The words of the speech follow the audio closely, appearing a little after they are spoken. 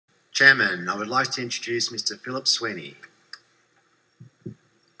Chairman, I would like to introduce Mr. Phillip Sweeney.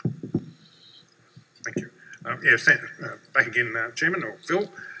 Thank you. Back again, Chairman, or Phil.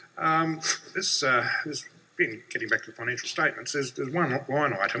 This been getting back to the financial statements. There's one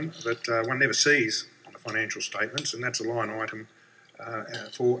line item that one never sees on the financial statements, and that's a line item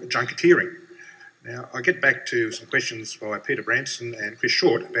for junketeering. Now, I get back to some questions by Peter Branson and Chris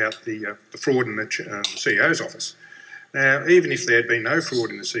Short about the fraud in the CEO's office. Now, even if there had been no fraud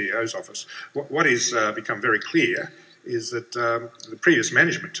in the CEO's office, what is become very clear is that the previous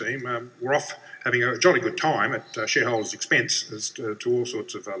management team were off having a jolly good time at shareholders' expense as to all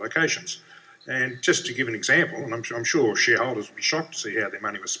sorts of locations. And just to give an example, and I'm sure shareholders would be shocked to see how their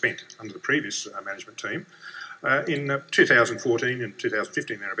money was spent under the previous management team, in 2014 and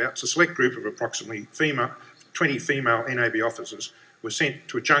 2015 thereabouts, a select group of approximately 20 female NAB officers were sent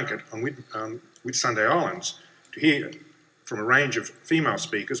to a junket on Whitsunday Islands to hear from a range of female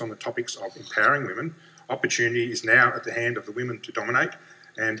speakers on the topics of empowering women. Opportunity is now at the hand of the women to dominate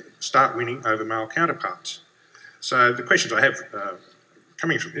and start winning over male counterparts. So the questions I have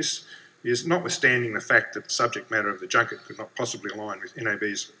coming from this is, notwithstanding the fact that the subject matter of the junket could not possibly align with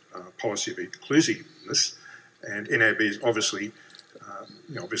NAB's policy of inclusiveness, and NAB is obviously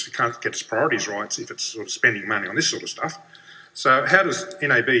can't get its priorities right if it's sort of spending money on this sort of stuff. So how does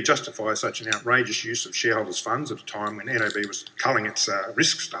NAB justify such an outrageous use of shareholders' funds at a time when NAB was culling its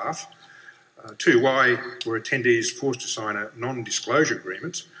risk staff? Two, why were attendees forced to sign a non-disclosure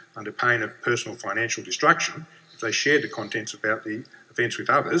agreement under pain of personal financial destruction if they shared the contents about the events with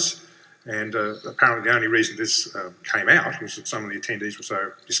others? And apparently the only reason this came out was that some of the attendees were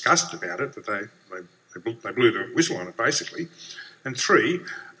so disgusted about it that they blew the whistle on it, basically. And three,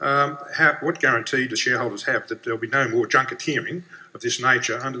 what guarantee do shareholders have that there'll be no more junketeering of this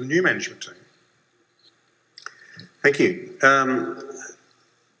nature under the new management team? Thank you.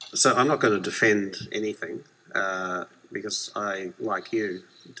 So I'm not going to defend anything because I, like you,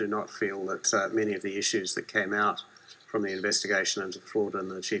 do not feel that many of the issues that came out from the investigation into fraud in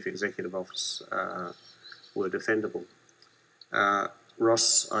the Chief Executive Office were defendable.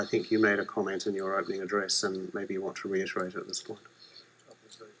 Ross, I think you made a comment in your opening address and maybe you want to reiterate it at this point.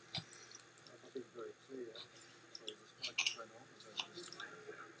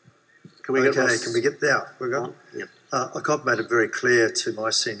 Can we get there? We're going. Yep. I've made it very clear to my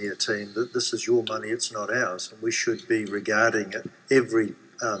senior team that this is your money, it's not ours, and we should be regarding it every,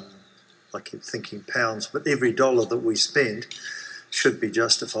 I keep thinking pounds, but every dollar that we spend should be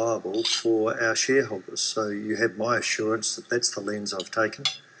justifiable for our shareholders. So you have my assurance that that's the lens I've taken.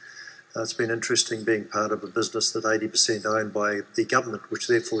 It's been interesting being part of a business that 80% owned by the government, which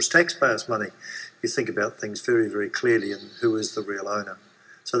therefore is taxpayers' money. You think about things very, very clearly and who is the real owner.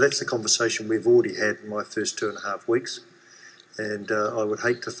 So that's the conversation we've already had in my first 2.5 weeks. And I would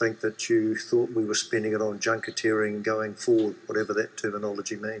hate to think that you thought we were spending it on junketeering going forward, whatever that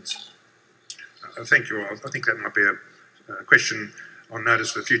terminology means. Thank you all. I think that might be a question on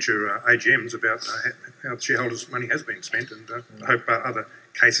notice for future AGMs about how the shareholders' money has been spent, and I hope other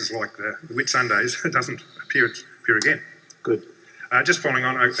cases like the Whitsundays doesn't appear again. Good. Just following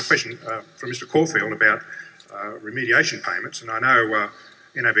on a question from Mr. Caulfield about remediation payments, and I know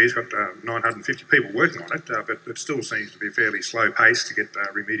NAB's got 950 people working on it, but it still seems to be a fairly slow pace to get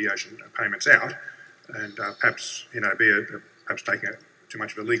remediation payments out, and perhaps NAB are perhaps taking too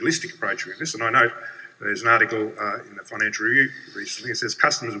much of a legalistic approach with this. And I note there's an article in the Financial Review recently. It says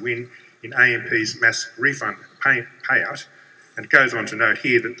customers win in AMP's mass refund payout, and it goes on to note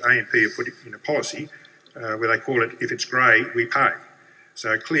here that AMP have put in a policy where they call it, if it's grey, we pay.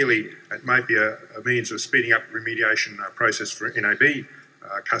 So clearly it might be a means of speeding up remediation process for NAB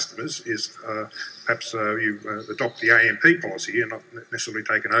customers is perhaps you adopt the AMP policy and not necessarily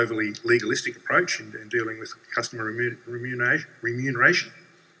take an overly legalistic approach in dealing with customer remuneration.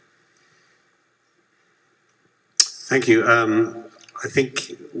 Thank you. I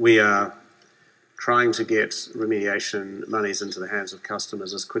think we are trying to get remediation monies into the hands of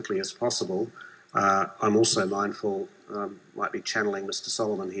customers as quickly as possible. I'm also mindful, might be channeling Mr.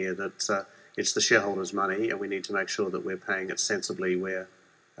 Solomon here, that it's the shareholders' money and we need to make sure that we're paying it sensibly where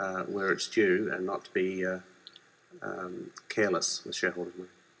it's due and not to be careless with shareholders' money.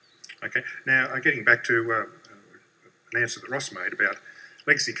 Okay. Now, getting back to an answer that Ross made about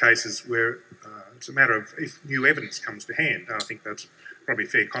legacy cases where it's a matter of if new evidence comes to hand. I think that's probably a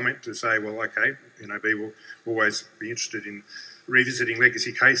fair comment to say, well, okay, NAB will always be interested in revisiting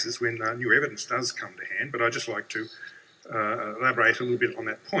legacy cases when new evidence does come to hand. But I'd just like to elaborate a little bit on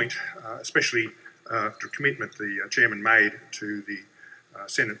that point, especially the commitment the chairman made to the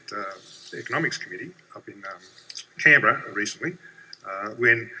Senate Economics Committee up in Canberra recently,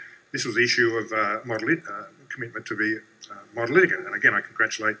 when this was the issue of commitment to be model litigant. And again, I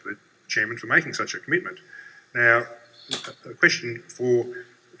congratulate the chairman for making such a commitment. Now, a question for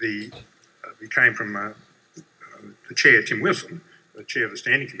the came from the chair, Tim Wilson, the chair of the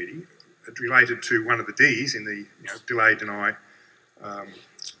standing committee. It related to one of the Ds in the delay, deny,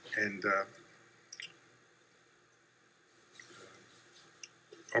 and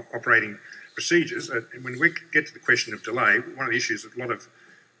operating procedures. When we get to the question of delay, one of the issues that a lot of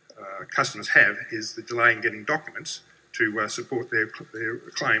customers have is the delay in getting documents to support their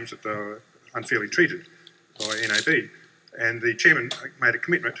claims that they were unfairly treated by NAB. And the chairman made a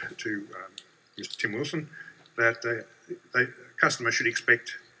commitment to Mr. Tim Wilson that the customer should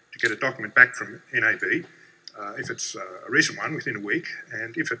expect to get a document back from NAB if it's a recent one within a week,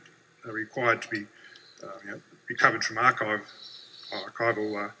 and if it required to be recovered from archival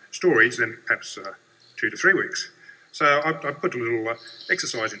storage, then perhaps 2 to 3 weeks. So I've put a little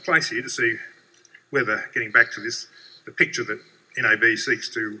exercise in place here to see whether getting back to this, the picture that NAB seeks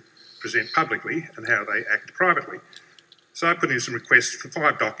to present publicly and how they act privately. So I put in some requests for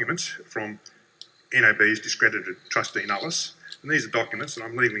 5 documents from NAB's discredited trustee Nullis, and these are documents that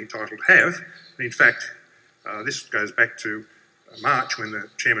I'm legally entitled to have. And in fact, this goes back to March when the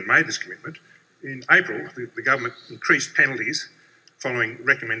chairman made this commitment. In April, the government increased penalties following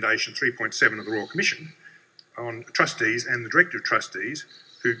recommendation 3.7 of the Royal Commission on trustees and the director of trustees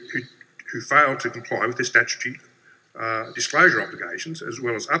who failed to comply with their statutory disclosure obligations, as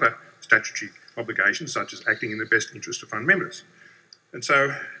well as other statutory obligations such as acting in the best interest of fund members. And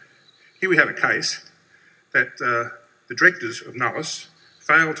so here we have a case that the directors of Nullis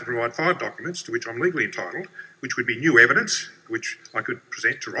failed to provide 5 documents to which I'm legally entitled, which would be new evidence, which I could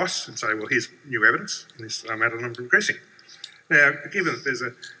present to Ross and say, well, here's new evidence in this matter that I'm progressing. Now, given that there's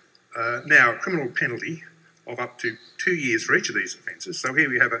now a criminal penalty of up to 2 years for each of these offences, so here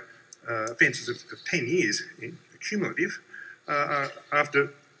we have offences of 10 years in cumulative,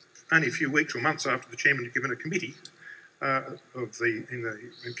 after only a few weeks or months after the chairman had given a committee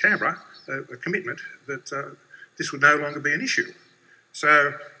in Canberra a commitment that this would no longer be an issue.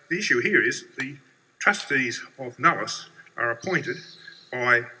 So the issue here is the trustees of Nullis are appointed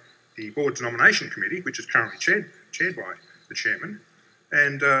by the board's nomination committee, which is currently chaired by the chairman,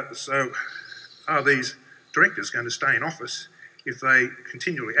 and so are these directors going to stay in office if they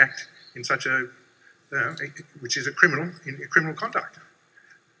continually act in such a, which is a criminal conduct?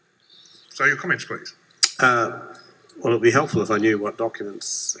 So your comments, please. Well, it would be helpful if I knew what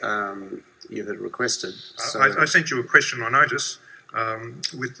documents you had requested. So I sent you a question on notice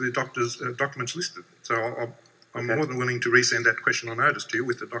with the documents listed. So I'm more than willing to resend that question on notice to you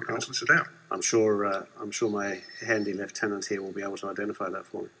with the documents listed out. I'm sure my handy lieutenant here will be able to identify that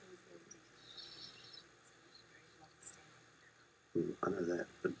for me. I know that,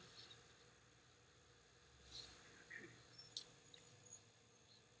 but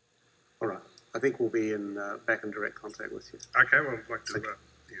all right. I think we'll be back in direct contact with you. Okay. Well, I'd like to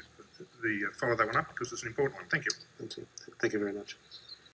follow that one up because it's an important one. Thank you. Thank you. Thank you very much.